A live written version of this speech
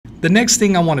The next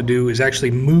thing I want to do is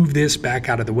actually move this back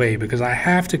out of the way because I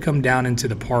have to come down into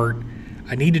the part.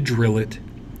 I need to drill it.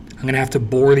 I'm going to have to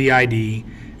bore the ID,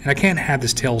 and I can't have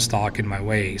this tailstock in my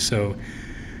way. So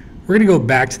we're going to go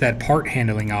back to that part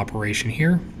handling operation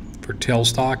here for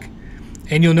tailstock,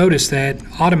 and you'll notice that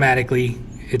automatically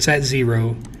it's at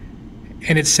 0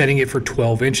 and it's setting it for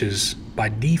 12 inches by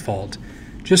default,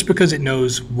 just because it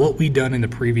knows what we done in the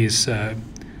previous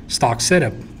stock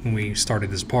setup when we started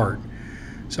this part.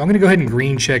 So I'm going to go ahead and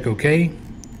green check OK.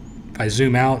 If I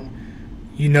zoom out,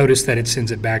 you notice that it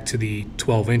sends it back to the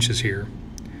 12 inches here.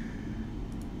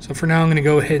 So for now I'm going to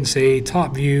go ahead and say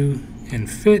top view and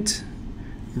fit,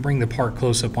 and bring the part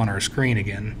close up on our screen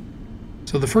again.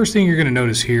 So the first thing you're going to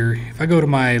notice here, if I go to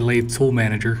my Lathe Tool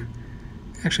Manager,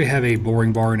 I actually have a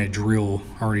boring bar and a drill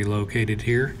already located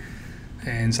here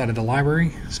inside of the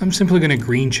library. So I'm simply going to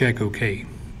green check OK.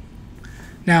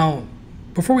 Now,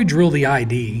 before we drill the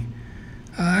ID,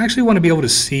 I actually want to be able to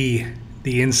see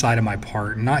the inside of my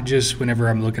part, not just whenever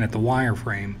I'm looking at the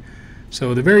wireframe.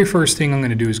 So the very first thing I'm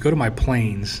going to do is go to my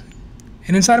planes.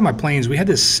 And inside of my planes, we had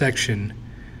this section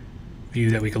view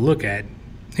that we could look at.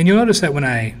 And you'll notice that when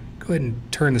I go ahead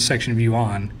and turn the section view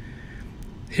on,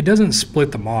 it doesn't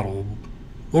split the model.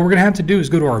 What we're going to have to do is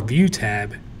go to our View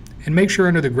tab and make sure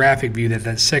under the graphic view that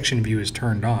that section view is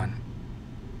turned on.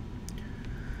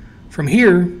 From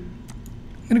here,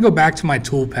 I'm going to go back to my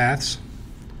tool paths,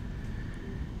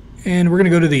 and we're going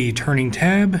to go to the Turning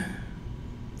tab,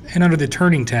 and under the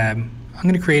Turning tab, I'm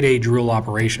going to create a drill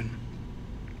operation.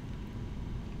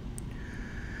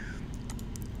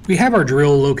 We have our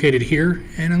drill located here,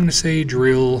 and I'm going to say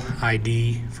drill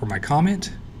ID for my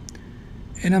comment,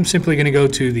 and I'm simply going to go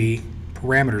to the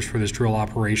parameters for this drill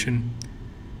operation.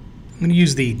 I'm going to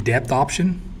use the depth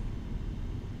option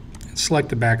and select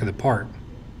the back of the part.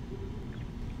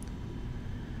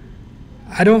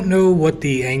 I don't know what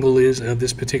the angle is of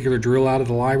this particular drill out of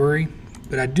the library,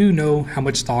 but I do know how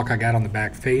much stock I got on the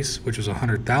back face, which was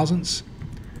 100 thousandths.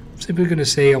 I'm simply going to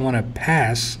say I want to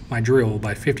pass my drill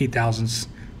by 50 thousandths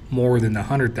more than the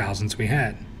 100 thousandths we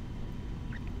had.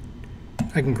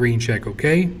 I can green check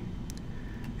OK,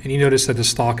 and you notice that the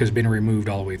stock has been removed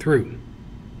all the way through.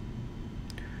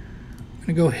 I'm going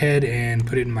to go ahead and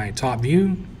put it in my top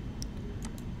view,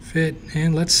 fit,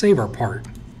 and let's save our part.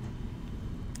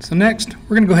 So next,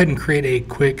 we're going to go ahead and create a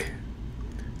quick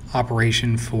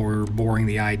operation for boring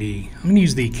the ID. I'm going to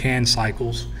use the can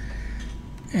cycles,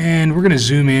 and we're going to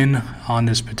zoom in on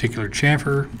this particular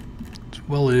chamfer as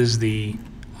well as the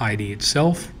ID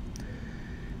itself.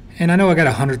 And I know I got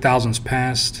 100 thousandths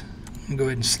passed. I'm going to go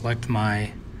ahead and select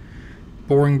my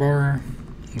boring bar.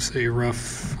 Let's say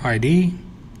rough ID.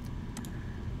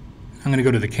 I'm going to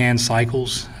go to the can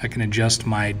cycles. I can adjust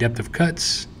my depth of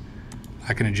cuts.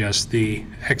 I can adjust the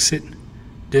exit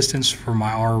distance for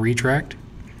my R retract.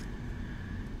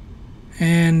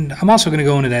 And I'm also going to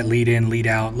go into that lead in, lead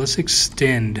out. Let's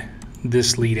extend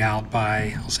this lead out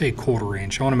by, I'll say, 1/4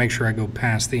 inch. I want to make sure I go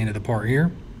past the end of the part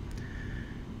here.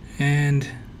 And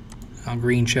I'll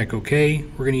green check OK.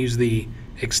 We're going to use the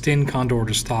extend contour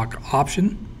to stock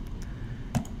option.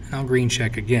 And I'll green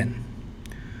check again.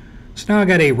 So now I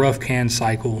got a rough can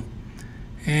cycle.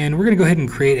 And we're going to go ahead and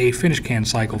create a finished can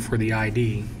cycle for the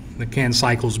ID. The can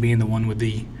cycles being the one with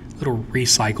the little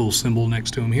recycle symbol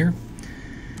next to them here.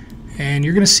 And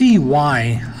you're going to see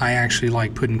why I actually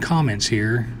like putting comments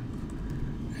here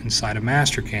inside of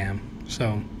Mastercam. So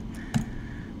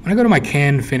when I go to my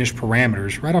can finish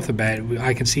parameters, right off the bat,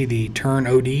 I can see the turn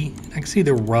OD. I can see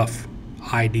the rough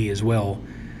ID as well.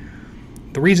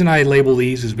 The reason I label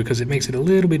these is because it makes it a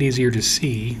little bit easier to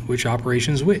see which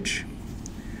operation is which.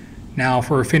 Now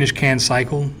for a finished can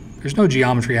cycle, there's no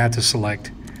geometry I have to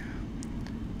select.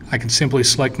 I can simply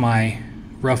select my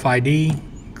rough ID,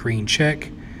 green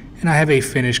check, and I have a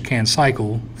finished can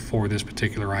cycle for this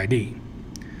particular ID.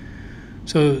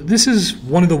 So this is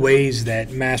one of the ways that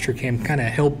Mastercam kind of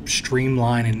help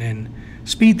streamline and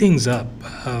speed things up.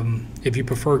 If you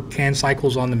prefer can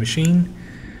cycles on the machine,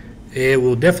 it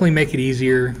will definitely make it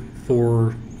easier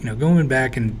for going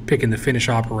back and picking the finish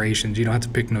operations. You don't have to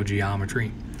pick no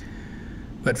geometry.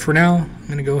 But for now, I'm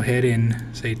going to go ahead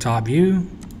and say top view,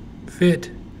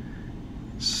 fit,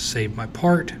 save my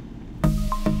part.